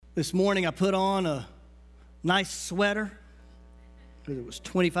This morning I put on a nice sweater because it was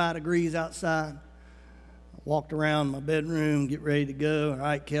 25 degrees outside. I walked around my bedroom, get ready to go. All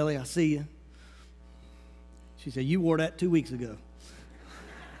right, Kelly, I see you. She said, "You wore that 2 weeks ago."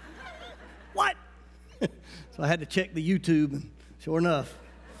 What? So I had to check the YouTube, and sure enough.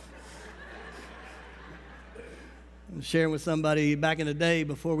 I was sharing with somebody back in the day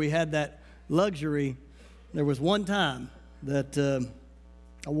before we had that luxury. There was one time that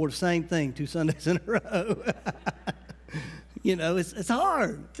I wore the same thing 2 Sundays in a row. You know, it's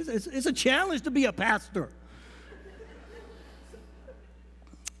hard. It's a challenge to be a pastor.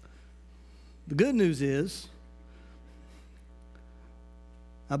 The good news is,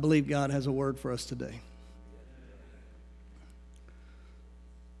 I believe God has a word for us today.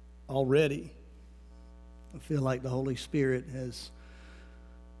 Already, I feel like the Holy Spirit has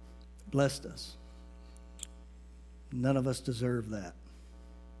blessed us. None of us deserve that.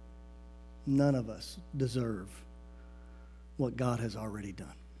 None of us deserve what God has already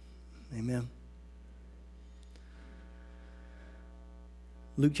done. Amen.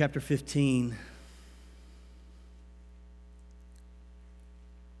 Luke chapter 15.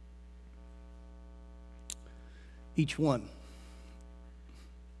 Each one.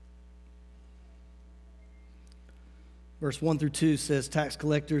 Verse 1 through 2 says, tax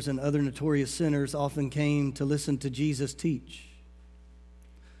collectors and other notorious sinners often came to listen to Jesus teach.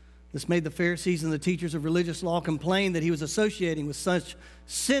 This made the Pharisees and the teachers of religious law complain that he was associating with such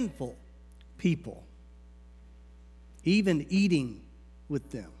sinful people, even eating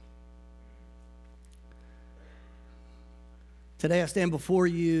with them. Today I stand before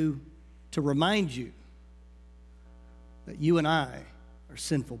you to remind you that you and I are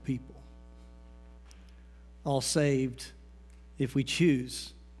sinful people, all saved if we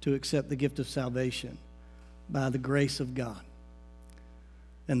choose to accept the gift of salvation by the grace of God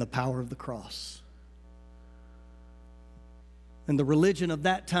and the power of the cross. And the religion of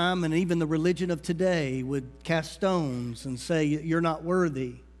that time and even the religion of today would cast stones and say, you're not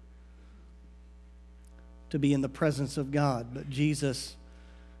worthy to be in the presence of God. But Jesus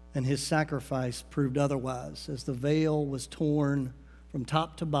and his sacrifice proved otherwise, as the veil was torn from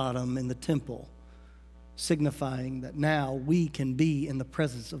top to bottom in the temple, signifying that now we can be in the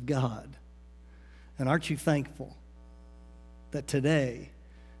presence of God. And aren't you thankful that today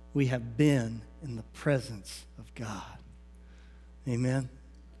we have been in the presence of God? Amen.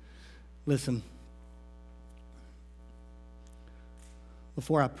 Listen,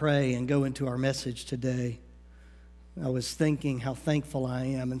 before I pray and go into our message today, I was thinking how thankful I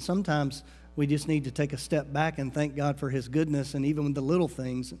am. And sometimes we just need to take a step back and thank God for his goodness, and even with the little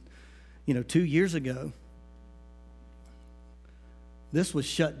things. 2 years ago, this was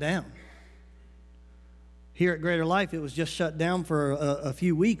shut down. Here at Greater Life, it was just shut down for a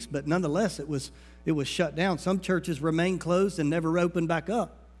few weeks, but nonetheless, it was shut down. Some churches remained closed and never opened back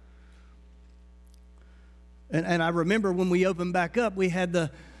up. And I remember when we opened back up, we had the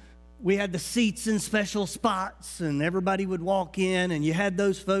seats in special spots, and everybody would walk in, and you had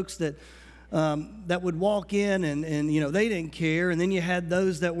those folks that would walk in and they didn't care. And then you had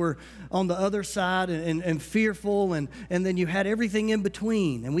those that were on the other side and fearful. And then you had everything in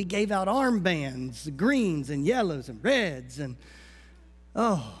between. And we gave out armbands, greens and yellows and reds. And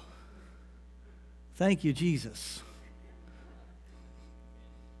oh, thank you, Jesus.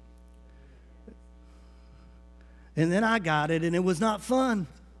 And then I got it, and it was not fun.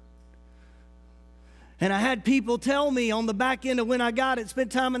 And I had people tell me on the back end of when I got it,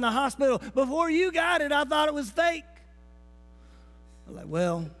 spent time in the hospital, before you got it, I thought it was fake. I'm like,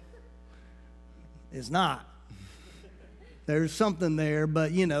 well, it's not. There's something there,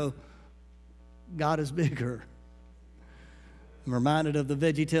 but God is bigger. I'm reminded of the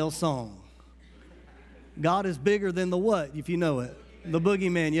VeggieTales song. God is bigger than the what, if you know it? The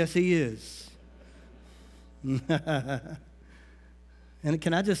boogeyman, yes, he is. And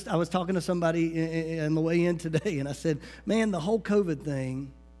I was talking to somebody on the way in today, and I said, man, the whole COVID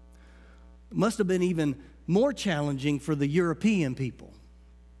thing must have been even more challenging for the European people.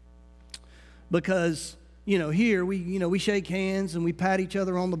 Because, here we shake hands and we pat each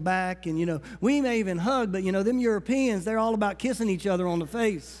other on the back, and, we may even hug, but, them Europeans, they're all about kissing each other on the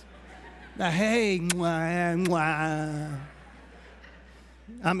face. Now, hey, mwah, mwah.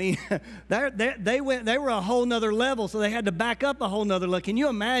 I mean, they were a whole nother level, so they had to back up a whole nother level. Can you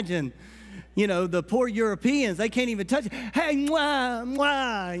imagine, the poor Europeans, they can't even touch it. Hey, mwah,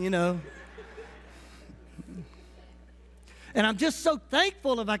 mwah, And I'm just so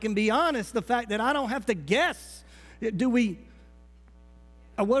thankful, if I can be honest, the fact that I don't have to guess. What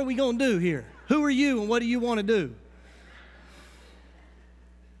are we going to do here? Who are you and what do you want to do?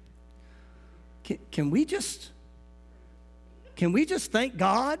 Can we just thank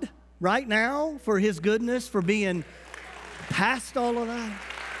God right now for his goodness, for being past all of that?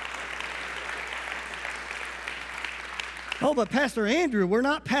 Oh, but Pastor Andrew, we're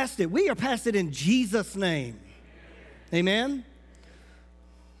not past it. We are past it in Jesus' name. Amen?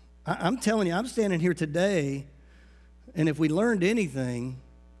 I'm telling you, I'm standing here today, and if we learned anything,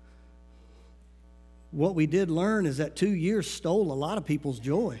 what we did learn is that 2 years stole a lot of people's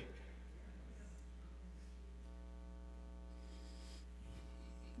joy.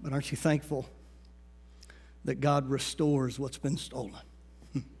 But aren't you thankful that God restores what's been stolen?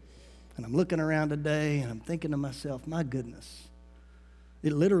 And I'm looking around today and I'm thinking to myself, my goodness,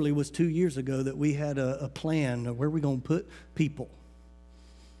 it literally was 2 years ago that we had a plan of where we're going to put people.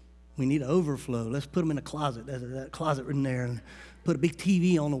 We need an overflow. Let's put them in a closet. There's that closet in there, and put a big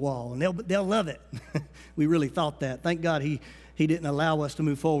TV on the wall, and they'll love it. We really thought that. Thank God he didn't allow us to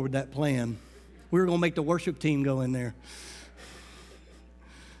move forward with that plan. We were going to make the worship team go in there.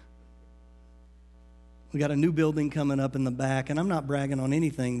 We got a new building coming up in the back, and I'm not bragging on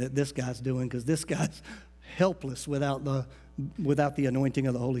anything that this guy's doing, because this guy's helpless without the anointing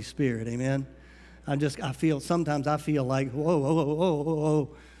of the Holy Spirit. Amen. Sometimes I feel like, whoa.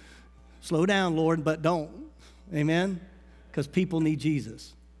 Slow down, Lord, but don't. Amen? Because people need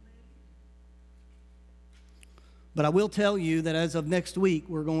Jesus. But I will tell you that as of next week,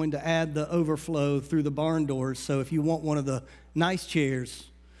 we're going to add the overflow through the barn doors. So if you want one of the nice chairs,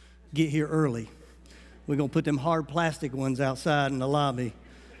 get here early. We're going to put them hard plastic ones outside in the lobby.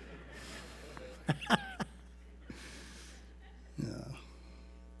 No.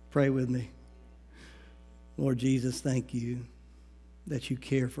 Pray with me. Lord Jesus, thank you that you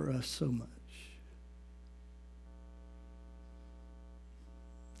care for us so much.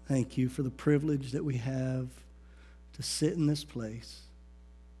 Thank you for the privilege that we have to sit in this place,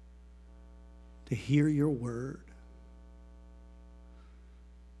 to hear your word,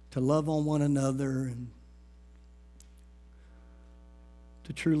 to love on one another, and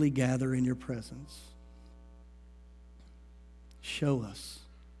to truly gather in your presence. Show us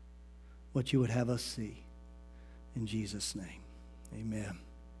what you would have us see. In Jesus' name, amen.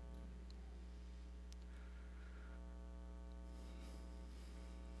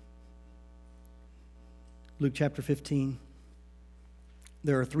 Luke chapter 15.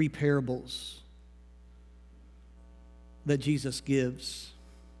 There are 3 parables that Jesus gives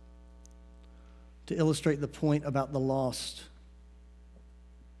to illustrate the point about the lost,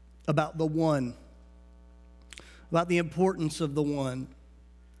 about the one, about the importance of the one.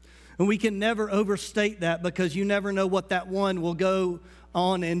 And we can never overstate that, because you never know what that one will go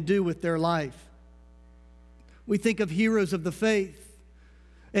on and do with their life. We think of heroes of the faith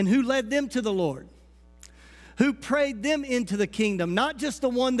and who led them to the Lord, who prayed them into the kingdom, not just the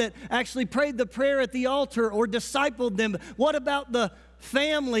one that actually prayed the prayer at the altar or discipled them. What about the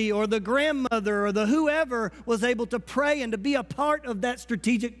family or the grandmother or the whoever was able to pray and to be a part of that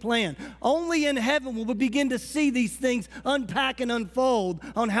strategic plan? Only in heaven will we begin to see these things unpack and unfold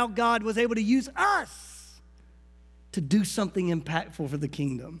on how God was able to use us to do something impactful for the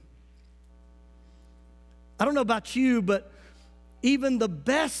kingdom. I don't know about you, but even the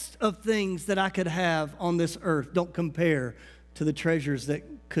best of things that I could have on this earth don't compare to the treasures that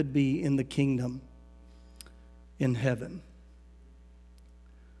could be in the kingdom in heaven.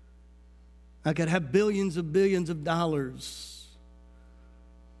 I could have billions of dollars.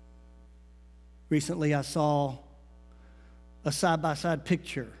 Recently, I saw a side-by-side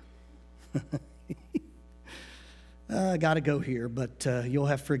picture. I got to go here, but you'll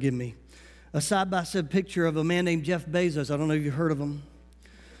have to forgive me. A side-by-side picture of a man named Jeff Bezos. I don't know if you've heard of him.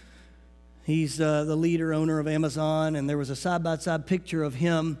 He's the leader, owner of Amazon, and there was a side-by-side picture of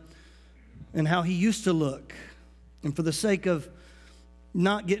him and how he used to look. And for the sake of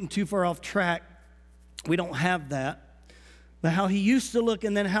not getting too far off track, we don't have that. But how he used to look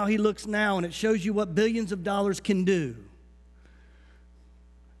and then how he looks now, and it shows you what billions of dollars can do.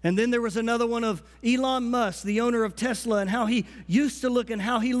 And then there was another one of Elon Musk, the owner of Tesla, and how he used to look and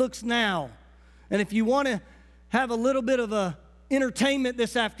how he looks now. And if you want to have a little bit of a entertainment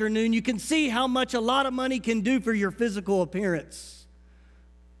this afternoon, you can see how much a lot of money can do for your physical appearance.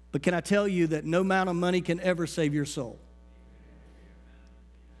 But can I tell you that no amount of money can ever save your soul?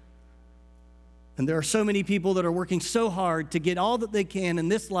 And there are so many people that are working so hard to get all that they can in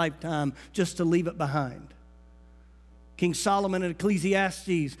this lifetime just to leave it behind. King Solomon in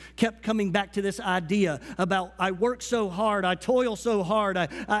Ecclesiastes kept coming back to this idea about, I work so hard, I toil so hard,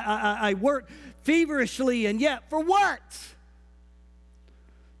 I work feverishly, and yet for what?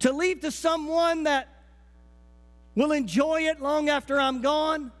 To leave to someone that will enjoy it long after I'm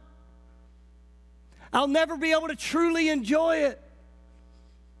gone? I'll never be able to truly enjoy it.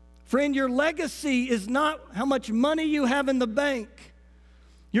 Friend, your legacy is not how much money you have in the bank.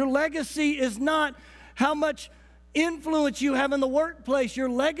 Your legacy is not how much influence you have in the workplace. Your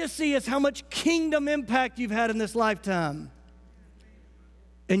legacy is how much kingdom impact you've had in this lifetime.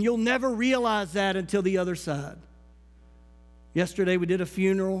 And you'll never realize that until the other side. Yesterday we did a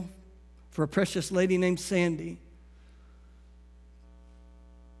funeral for a precious lady named Sandy,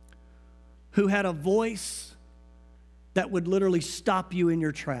 who had a voice that would literally stop you in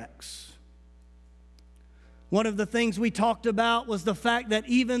your tracks. One of the things we talked about was the fact that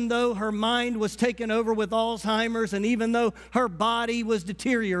even though her mind was taken over with Alzheimer's and even though her body was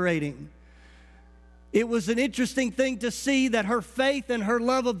deteriorating, it was an interesting thing to see that her faith and her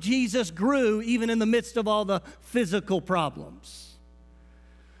love of Jesus grew even in the midst of all the physical problems.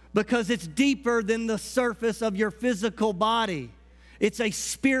 Because it's deeper than the surface of your physical body. It's a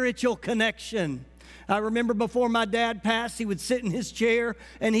spiritual connection. I remember before my dad passed, he would sit in his chair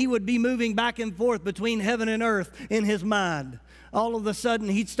and he would be moving back and forth between heaven and earth in his mind. All of a sudden,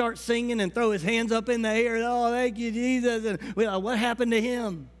 he'd start singing and throw his hands up in the air. Oh, thank you, Jesus. And what happened to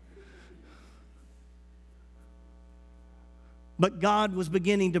him? But God was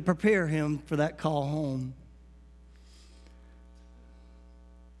beginning to prepare him for that call home.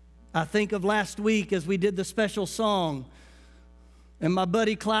 I think of last week as we did the special song, and my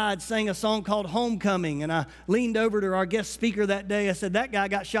buddy Clyde sang a song called Homecoming, and I leaned over to our guest speaker that day. I said, that guy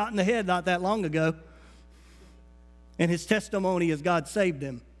got shot in the head not that long ago. And his testimony is God saved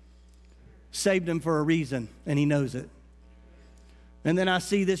him. Saved him for a reason, and he knows it. And then I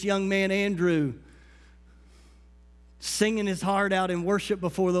see this young man, Andrew, singing his heart out in worship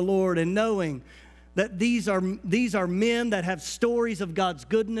before the Lord and knowing that these are men that have stories of God's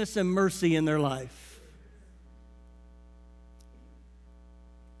goodness and mercy in their life.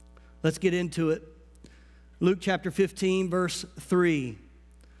 Let's get into it. Luke chapter 15, verse 3.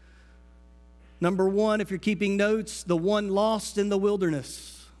 Number 1, if you're keeping notes, the one lost in the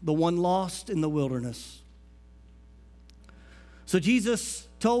wilderness. The one lost in the wilderness. So Jesus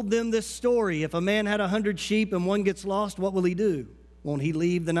told them this story. If a man had 100 sheep and one gets lost, what will he do? Won't he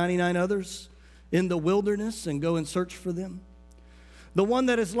leave the 99 others in the wilderness and go and search for them? The one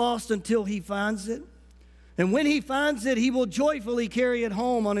that is lost until he finds it. And when he finds it, he will joyfully carry it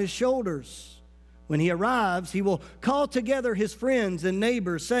home on his shoulders. When he arrives, he will call together his friends and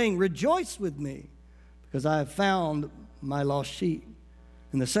neighbors, saying, "Rejoice with me, because I have found my lost sheep."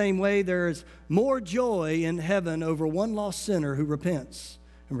 In the same way, there is more joy in heaven over one lost sinner who repents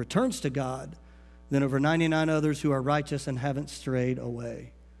and returns to God than over 99 others who are righteous and haven't strayed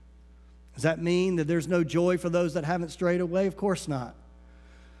away. Does that mean that there's no joy for those that haven't strayed away? Of course not.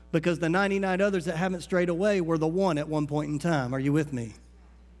 Because the 99 others that haven't strayed away were the one at one point in time. Are you with me?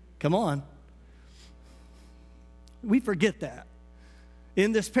 Come on. We forget that.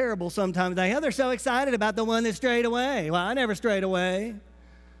 In this parable sometimes they're so excited about the one that strayed away. Well, I never strayed away.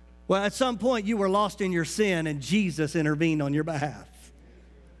 Well, at some point you were lost in your sin and Jesus intervened on your behalf.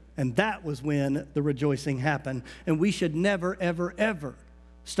 And that was when the rejoicing happened. And we should never, ever, ever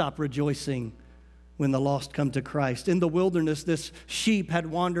stop rejoicing when the lost come to Christ. In the wilderness, this sheep had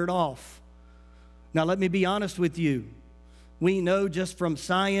wandered off. Now, let me be honest with you. We know just from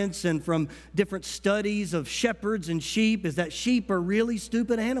science and from different studies of shepherds and sheep is that sheep are really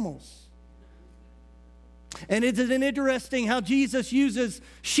stupid animals. And it is interesting how Jesus uses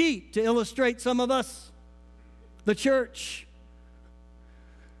sheep to illustrate some of us, the church.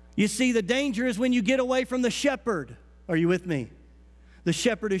 You see, the danger is when you get away from the shepherd. Are you with me? The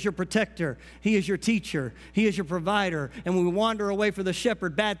shepherd is your protector. He is your teacher. He is your provider. And when we wander away from the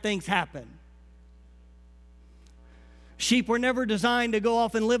shepherd, bad things happen. Sheep were never designed to go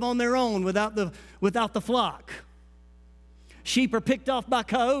off and live on their own without the flock. Sheep are picked off by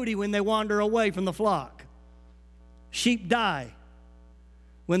coyote when they wander away from the flock. Sheep die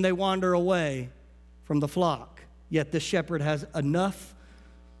when they wander away from the flock. Yet the shepherd has enough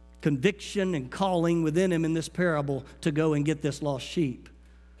conviction and calling within him in this parable to go and get this lost sheep.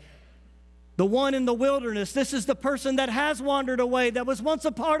 The one in the wilderness, this is the person that has wandered away, that was once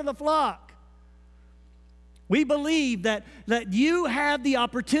a part of the flock. We believe that you have the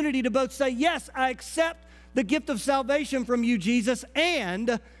opportunity to both say, yes, I accept the gift of salvation from you, Jesus,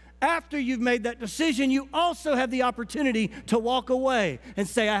 and after you've made that decision, you also have the opportunity to walk away and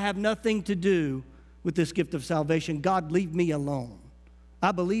say, I have nothing to do with this gift of salvation. God, leave me alone.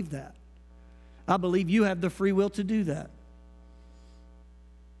 I believe that. I believe you have the free will to do that.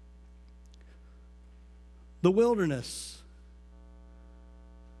 The wilderness.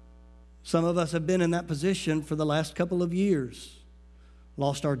 Some of us have been in that position for the last couple of years.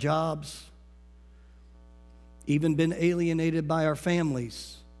 Lost our jobs. even been alienated by our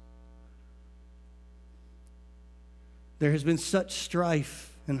families. There has been such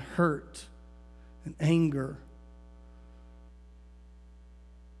strife and hurt and anger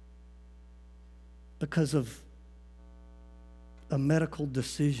because of a medical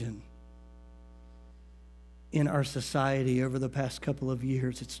decision in our society over the past couple of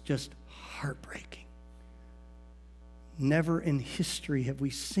years. It's just heartbreaking. Never in history have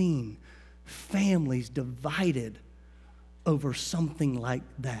we seen families divided over something like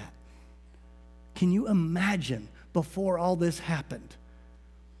that. Can you imagine before all this happened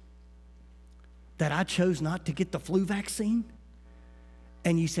that I chose not to get the flu vaccine?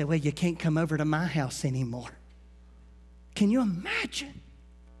 And you say, well, you can't come over to my house anymore. Can you imagine?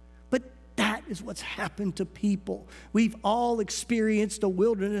 But that is what's happened to people. We've all experienced a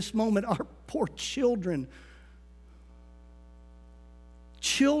wilderness moment. Our poor children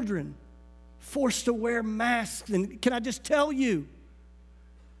forced to wear masks. And can I just tell you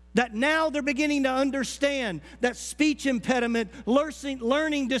that now they're beginning to understand that speech impediment,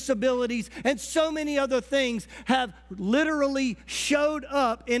 learning disabilities, and so many other things have literally showed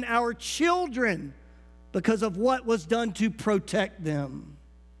up in our children because of what was done to protect them.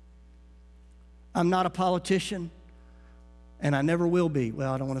 I'm not a politician, and I never will be.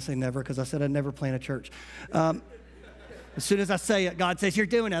 Well, I don't want to say never because I said I'd never plant a church. As soon as I say it, God says, you're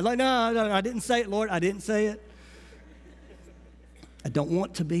doing it. I'm like, no, I didn't say it, Lord. I didn't say it. I don't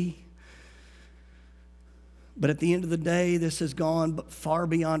want to be. But at the end of the day, this has gone far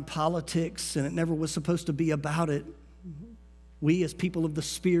beyond politics, and it never was supposed to be about it. We as people of the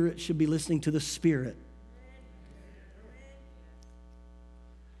Spirit should be listening to the Spirit.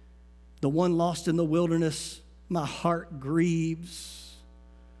 The one lost in the wilderness, my heart grieves.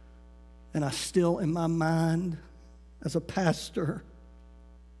 And I still, in my mind, as a pastor,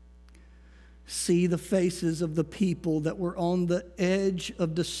 see the faces of the people that were on the edge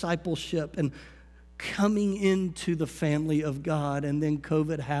of discipleship and coming into the family of God, and then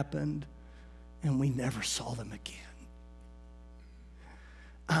COVID happened, and we never saw them again.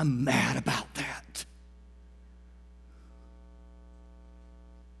 I'm mad about that.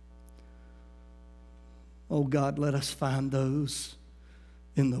 Oh God, let us find those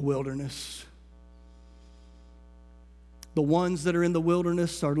in the wilderness. The ones that are in the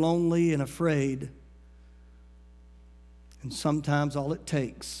wilderness are lonely and afraid. And sometimes all it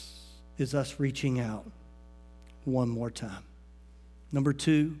takes is us reaching out one more time. Number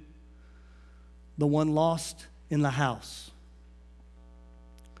 2, the one lost in the house.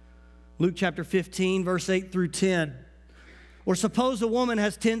 Luke chapter 15, verse 8 through 10. Or suppose a woman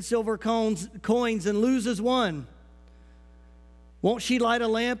has 10 silver coins and loses one. Won't she light a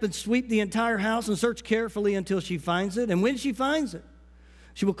lamp and sweep the entire house and search carefully until she finds it? And when she finds it,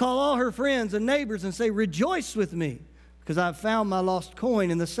 she will call all her friends and neighbors and say, rejoice with me, because I've found my lost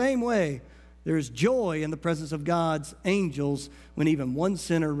coin. In the same way, there is joy in the presence of God's angels when even one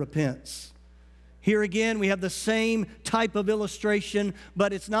sinner repents. Here again, we have the same type of illustration,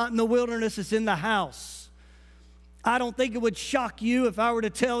 but it's not in the wilderness, it's in the house. I don't think it would shock you if I were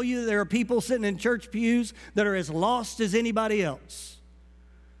to tell you there are people sitting in church pews that are as lost as anybody else.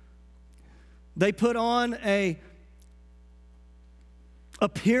 They put on an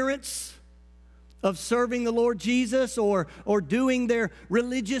appearance of serving the Lord Jesus or doing their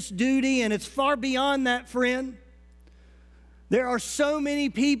religious duty, and it's far beyond that, friend. There are so many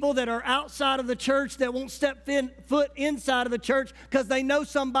people that are outside of the church that won't step foot inside of the church because they know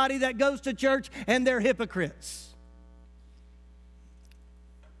somebody that goes to church, and they're hypocrites.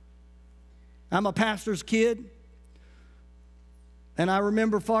 I'm a pastor's kid, and I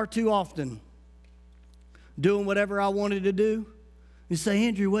remember far too often doing whatever I wanted to do. You say,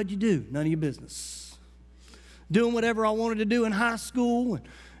 Andrew, what'd you do? None of your business. Doing whatever I wanted to do in high school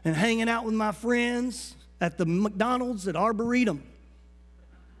and hanging out with my friends at the McDonald's at Arboretum.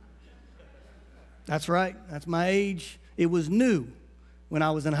 That's right. That's my age. It was new when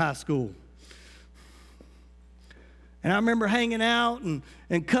I was in high school. And I remember hanging out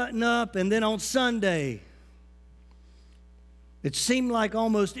and cutting up, and then on Sunday, it seemed like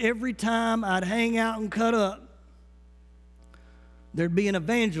almost every time I'd hang out and cut up, there'd be an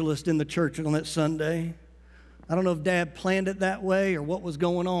evangelist in the church on that Sunday. I don't know if Dad planned it that way or what was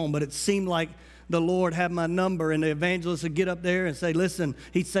going on, but it seemed like the Lord had my number, and the evangelist would get up there and say, listen,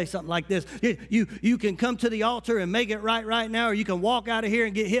 he'd say something like this, you can come to the altar and make it right now, or you can walk out of here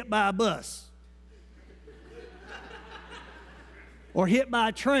and get hit by a bus. Or hit by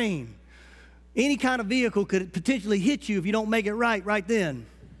a train. Any kind of vehicle could potentially hit you if you don't make it right then.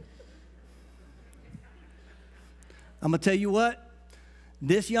 I'm going to tell you what,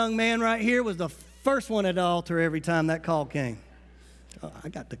 this young man right here was the first one at the altar every time that call came. Oh, I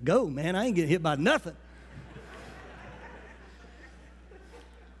got to go, man. I ain't getting hit by nothing.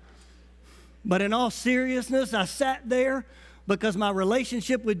 But in all seriousness, I sat there because my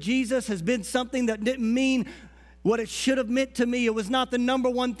relationship with Jesus has been something that didn't mean what it should have meant to me. It was not the number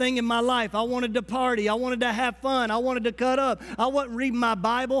one thing in my life. I wanted to party. I wanted to have fun. I wanted to cut up. I wasn't reading my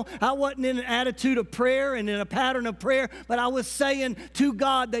Bible. I wasn't in an attitude of prayer and in a pattern of prayer, but I was saying to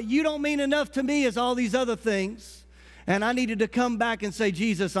God that you don't mean enough to me as all these other things. And I needed to come back and say,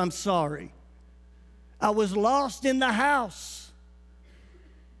 Jesus, I'm sorry. I was lost in the house.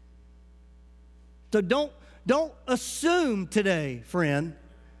 So don't assume today, friend,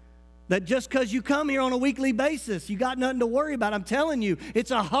 that just because you come here on a weekly basis, you got nothing to worry about. I'm telling you, it's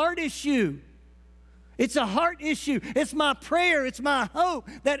a heart issue. It's a heart issue. It's my prayer. It's my hope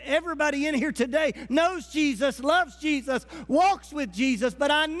that everybody in here today knows Jesus, loves Jesus, walks with Jesus.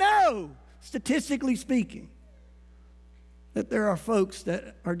 But I know, statistically speaking, that there are folks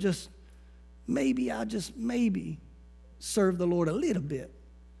that are just maybe serve the Lord a little bit.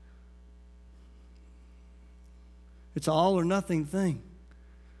 It's an all or nothing thing.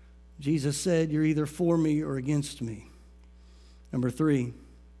 Jesus said, you're either for me or against me. Number 3,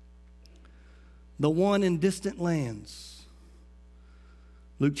 the one in distant lands.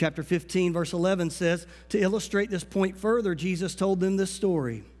 Luke chapter 15, verse 11 says, to illustrate this point further, Jesus told them this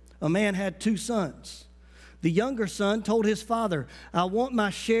story. A man had 2 sons. The younger son told his father, I want my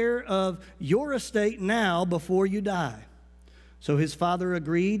share of your estate now before you die. So his father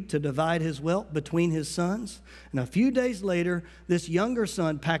agreed to divide his wealth between his sons. And a few days later, this younger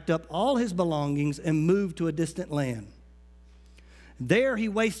son packed up all his belongings and moved to a distant land. There he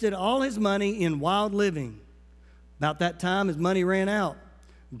wasted all his money in wild living. About that time, his money ran out.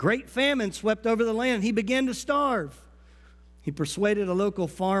 Great famine swept over the land. He began to starve. He persuaded a local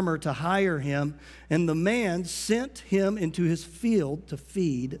farmer to hire him, and the man sent him into his field to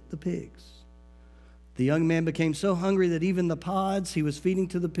feed the pigs. The young man became so hungry that even the pods he was feeding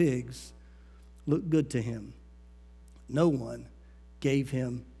to the pigs looked good to him. No one gave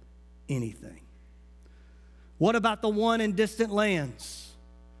him anything. What about the one in distant lands?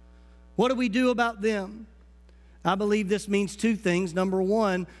 What do we do about them? I believe this means 2 things. Number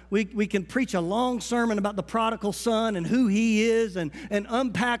 1, we can preach a long sermon about the prodigal son and who he is and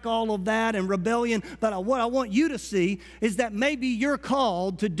unpack all of that and rebellion. But what I want you to see is that maybe you're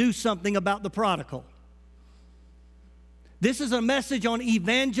called to do something about the prodigal. This is a message on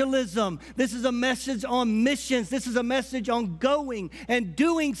evangelism. This is a message on missions. This is a message on going and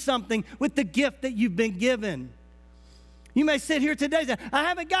doing something with the gift that you've been given. You may sit here today and say, I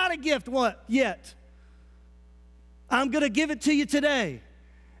haven't got a gift yet. I'm going to give it to you today.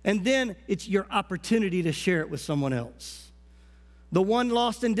 And then it's your opportunity to share it with someone else. The one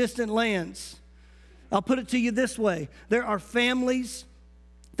lost in distant lands. I'll put it to you this way. There are families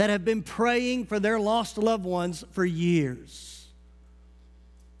that have been praying for their lost loved ones for years.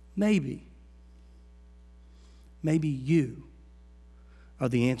 Maybe you are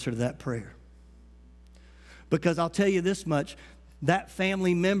the answer to that prayer. Because I'll tell you this much, that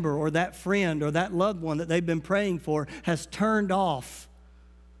family member or that friend or that loved one that they've been praying for has turned off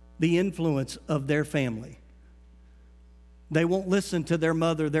the influence of their family. They won't listen to their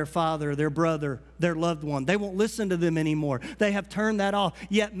mother, their father, their brother, their loved one. They won't listen to them anymore. They have turned that off.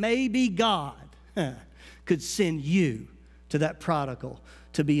 Yet maybe God could send you to that prodigal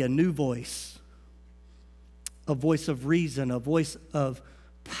to be a new voice, a voice of reason, a voice of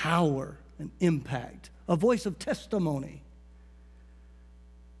power and impact, a voice of testimony.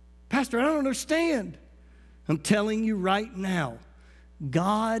 Pastor, I don't understand. I'm telling you right now,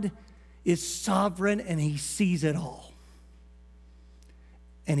 God is sovereign and He sees it all.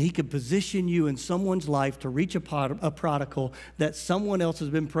 And He could position you in someone's life to reach a prodigal that someone else has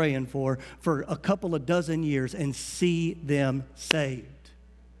been praying for a couple of dozen years and see them saved.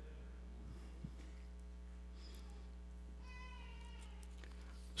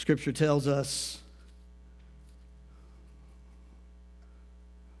 Scripture tells us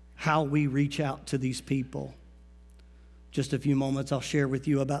how we reach out to these people. Just a few moments, I'll share with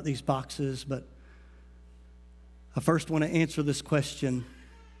you about these boxes, but I first want to answer this question.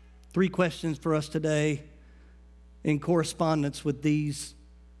 3 questions for us today in correspondence with these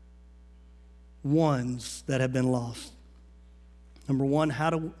ones that have been lost. Number 1,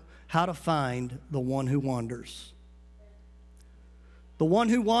 how to find the one who wanders. The one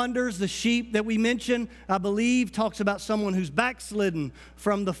who wanders, the sheep that we mentioned, I believe talks about someone who's backslidden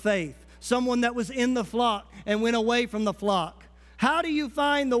from the faith, someone that was in the flock and went away from the flock. How do you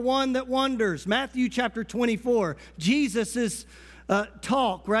find the one that wanders? Matthew chapter 24, Jesus is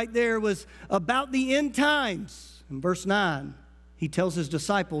talk right there was about the end times. In verse 9, he tells his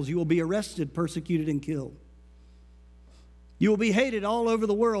disciples, you will be arrested, persecuted, and killed. You will be hated all over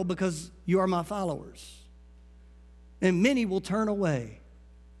the world because you are my followers. And many will turn away.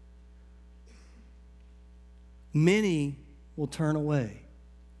 Many will turn away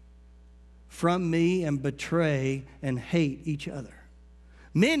from me and betray and hate each other.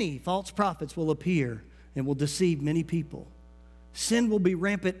 Many false prophets will appear and will deceive many people. Sin will be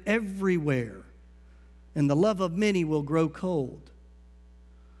rampant everywhere, and the love of many will grow cold.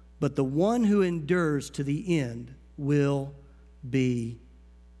 But the one who endures to the end will be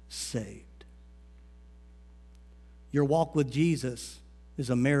saved. Your walk with Jesus is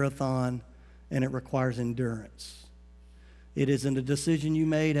a marathon, and it requires endurance. It isn't a decision you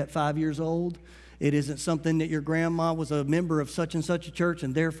made at 5 years old. It isn't something that your grandma was a member of such and such a church,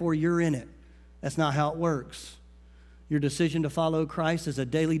 and therefore you're in it. That's not how it works. Your decision to follow Christ is a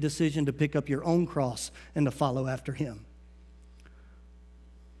daily decision to pick up your own cross and to follow after him.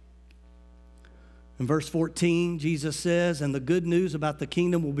 In verse 14, Jesus says, and the good news about the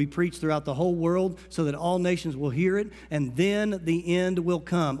kingdom will be preached throughout the whole world so that all nations will hear it, and then the end will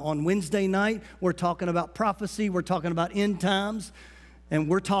come. On Wednesday night, we're talking about prophecy, we're talking about end times, and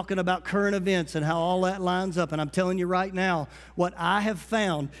we're talking about current events and how all that lines up. And I'm telling you right now, what I have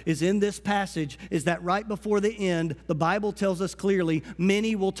found is in this passage is that right before the end, the Bible tells us clearly,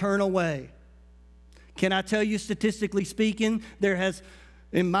 many will turn away. Can I tell you, statistically speaking, there has,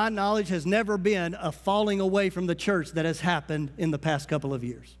 in my knowledge, has never been a falling away from the church that has happened in the past couple of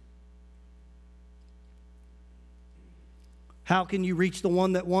years. How can you reach the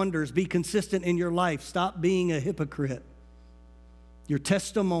one that wanders? Be consistent in your life. Stop being a hypocrite. Your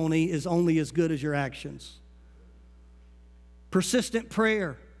testimony is only as good as your actions. Persistent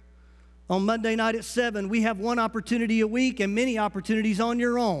prayer. On Monday night at 7, we have one opportunity a week and many opportunities on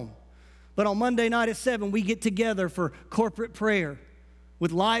your own. But on Monday night at 7, we get together for corporate prayer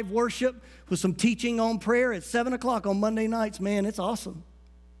with live worship, with some teaching on prayer at 7 o'clock on Monday nights. Man, it's awesome.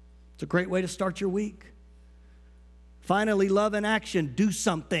 It's a great way to start your week. Finally, love in action. Do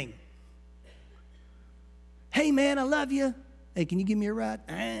something. Hey, man, I love you. Hey, can you give me a ride?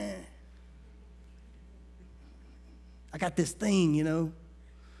 I got this thing, you know.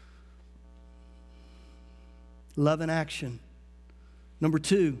 Love in action. Number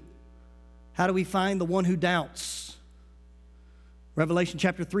 2, how do we find the one who doubts? Revelation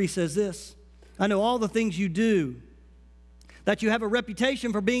chapter 3 says this, I know all the things you do, that you have a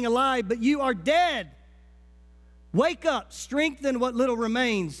reputation for being alive, but you are dead. Wake up, strengthen what little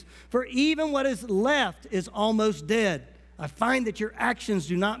remains, for even what is left is almost dead. I find that your actions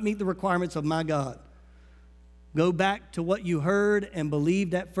do not meet the requirements of my God. Go back to what you heard and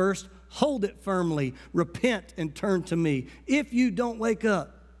believed at first. Hold it firmly. Repent and turn to me. If you don't wake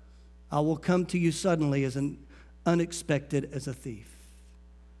up, I will come to you suddenly as an unexpected as a thief.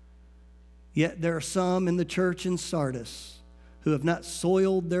 Yet there are some in the church in Sardis who have not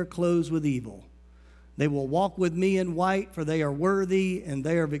soiled their clothes with evil. They will walk with me in white, for they are worthy and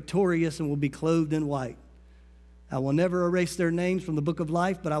they are victorious and will be clothed in white. I will never erase their names from the book of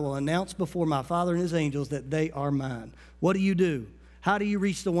life, but I will announce before my Father and his angels that they are mine. What do? How do you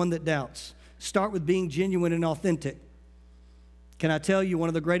reach the one that doubts? Start with being genuine and authentic. Can I tell you, one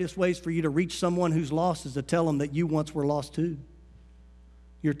of the greatest ways for you to reach someone who's lost is to tell them that you once were lost too.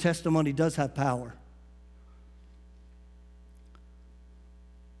 Your testimony does have power.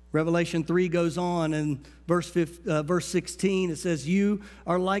 Revelation 3 goes on, and verse 16, it says, you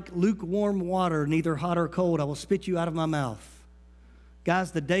are like lukewarm water, neither hot or cold. I will spit you out of my mouth.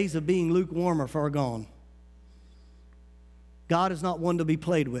 Guys, the days of being lukewarm are far gone. God is not one to be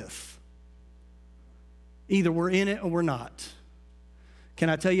played with. Either we're in it or we're not. Can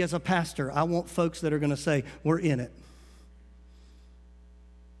I tell you, as a pastor, I want folks that are going to say, we're in it.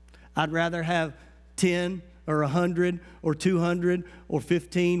 I'd rather have 10 or 100 or 200 or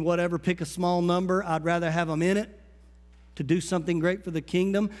 15, whatever, pick a small number. I'd rather have them in it to do something great for the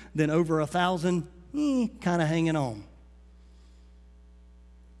kingdom than over 1,000 kind of hanging on.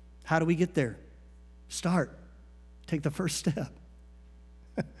 How do we get there? Start. Take the first step.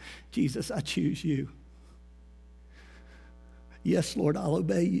 Jesus, I choose you. Yes, Lord, I'll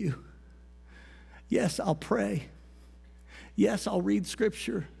obey you. Yes, I'll pray. Yes, I'll read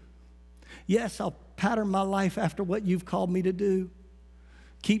Scripture. Yes, I'll pattern my life after what you've called me to do.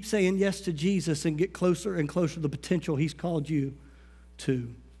 Keep saying yes to Jesus and get closer and closer to the potential he's called you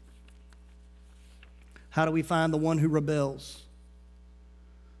to. How do we find the one who rebels?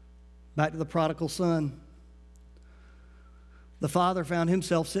 Back to the prodigal son. The father found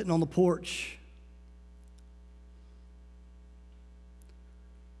himself sitting on the porch.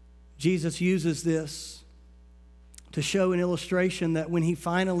 Jesus uses this to show an illustration that when he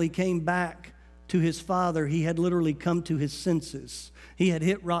finally came back to his Father, he had literally come to his senses. He had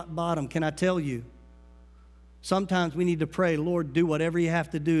hit rock bottom. Can I tell you? Sometimes we need to pray, Lord, do whatever you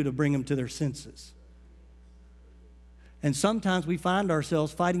have to do to bring them to their senses. And sometimes we find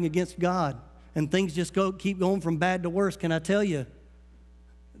ourselves fighting against God, and things just keep going from bad to worse. Can I tell you?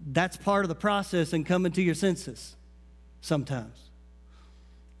 That's part of the process in coming to your senses sometimes.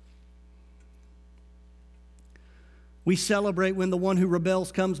 We celebrate when the one who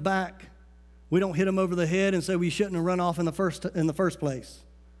rebels comes back. We don't hit him over the head and say we shouldn't have run off in the first place.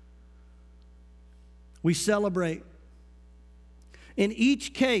 We celebrate. In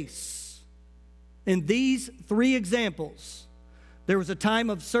each case, in these three examples, there was a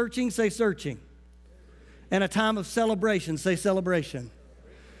time of searching, say searching, and a time of celebration, say celebration.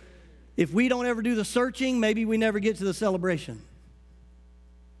 If we don't ever do the searching, maybe we never get to the celebration.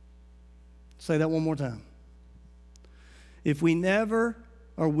 Say that one more time. If we never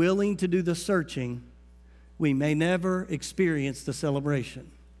are willing to do the searching, we may never experience the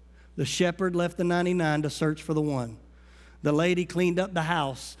celebration. The shepherd left the 99 to search for the one. The lady cleaned up the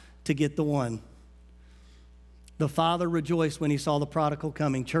house to get the one. The father rejoiced when he saw the prodigal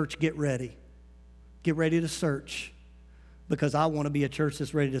coming. Church, get ready. Get ready to search, because I want to be a church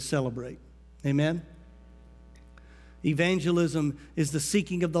that's ready to celebrate. Amen? Evangelism is the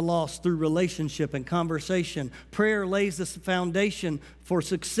seeking of the lost through relationship and conversation. Prayer lays the foundation for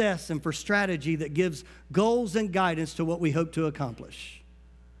success and for strategy that gives goals and guidance to what we hope to accomplish.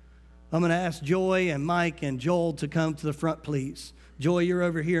 I'm going to ask Joy and Mike and Joel to come to the front, please. Joy, you're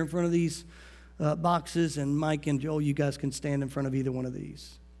over here in front of these boxes, and Mike and Joel, you guys can stand in front of either one of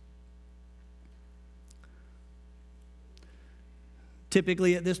these.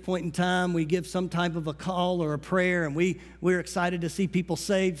 Typically at this point in time, we give some type of a call or a prayer, and we're excited to see people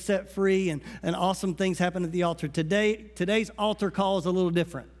saved, set free, and awesome things happen at the altar. Today's altar call is a little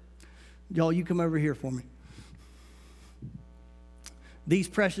different. Y'all, you come over here for me. These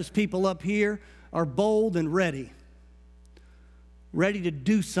precious people up here are bold and ready to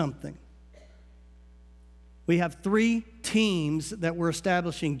do something. We have 3 teams that we're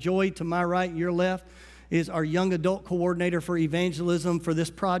establishing. Joy, to my right, your left, is our young adult coordinator for evangelism for this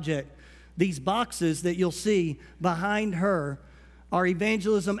project. These boxes that you'll see behind her are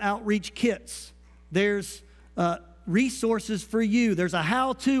evangelism outreach kits. There's resources for you. There's a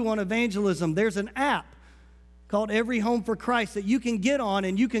how-to on evangelism. There's an app called Every Home for Christ that you can get on,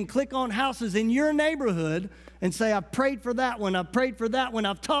 and you can click on houses in your neighborhood and say, I've prayed for that one, I've prayed for that one,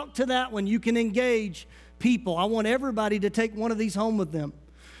 I've talked to that one. You can engage people. I want everybody to take one of these home with them.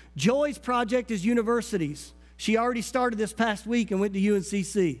 Joy's project is universities. She already started this past week and went to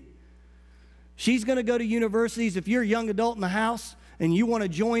UNCC. She's going to go to universities. If you're a young adult in the house and you want to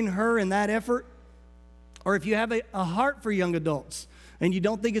join her in that effort, or if you have a heart for young adults and you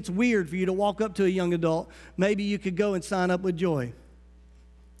don't think it's weird for you to walk up to a young adult, maybe you could go and sign up with Joy.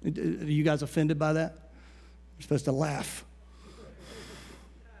 Are you guys offended by that? You're supposed to laugh.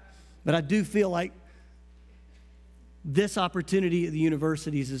 But I do feel like this opportunity at the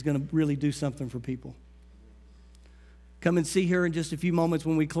universities is going to really do something for people. Come and see her in just a few moments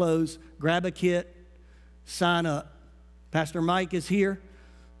when we close. Grab a kit, sign up. Pastor Mike is here.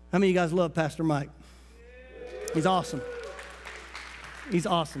 How many of you guys love Pastor Mike? He's awesome. He's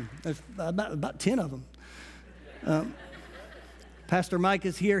awesome. There's about 10 of them. Pastor Mike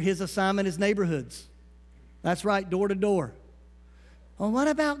is here. His assignment is neighborhoods. That's right, door to door. Well, what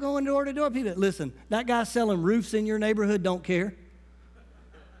about going door to door? People, listen, that guy selling roofs in your neighborhood don't care.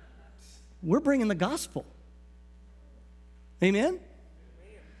 We're bringing the gospel. Amen?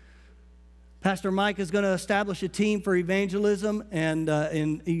 Pastor Mike is going to establish a team for evangelism and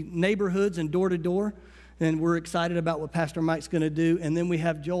in neighborhoods and door to door. And we're excited about what Pastor Mike's going to do. And then we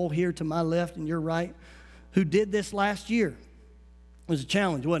have Joel here to my left and your right, who did this last year. It was a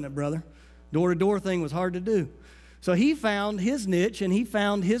challenge, wasn't it, brother? Door-to-door thing was hard to do. So he found his niche and he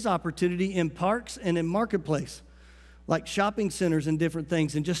found his opportunity in parks and in marketplace, like shopping centers and different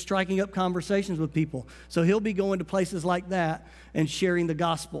things, and just striking up conversations with people. So he'll be going to places like that and sharing the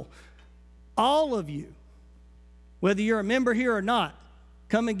gospel. All of you, whether you're a member here or not,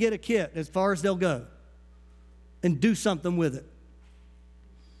 come and get a kit as far as they'll go and do something with it.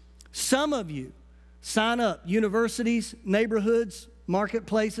 Some of you sign up, universities, neighborhoods,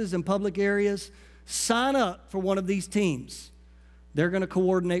 marketplaces, and public areas. Sign up for one of these teams. They're going to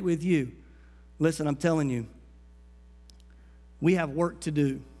coordinate with you. Listen, I'm telling you, we have work to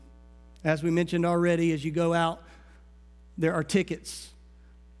do. As we mentioned already, as you go out, there are tickets.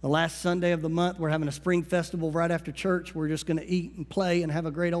 The last Sunday of the month, we're having a spring festival right after church. We're just going to eat and play and have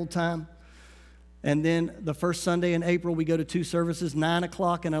a great old time. And then the first Sunday in April, we go to 2 services, 9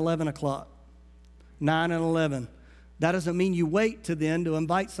 o'clock and 11 o'clock. 9 and 11. That doesn't mean you wait to then to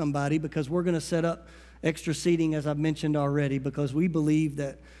invite somebody, because we're going to set up extra seating, as I've mentioned already, because we believe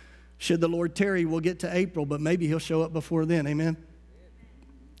that should the Lord tarry, we'll get to April, but maybe he'll show up before then. Amen?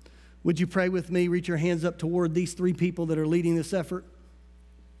 Would you pray with me? Reach your hands up toward these 3 people that are leading this effort.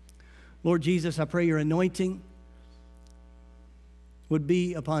 Lord Jesus, I pray your anointing would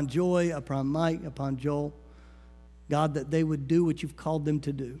be upon Joy, upon Mike, upon Joel. God, that they would do what you've called them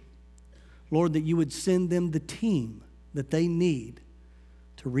to do. Lord, that you would send them the team that they need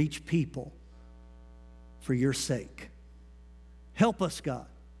to reach people for your sake. Help us, God.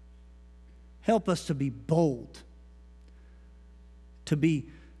 Help us to be bold, to be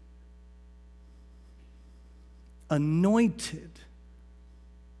anointed,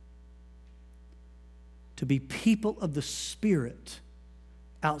 to be people of the Spirit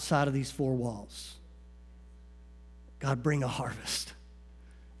outside of these 4 walls. God, bring a harvest.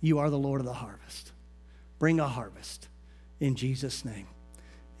 You are the Lord of the harvest. Bring a harvest in Jesus' name.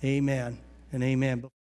 Amen and amen.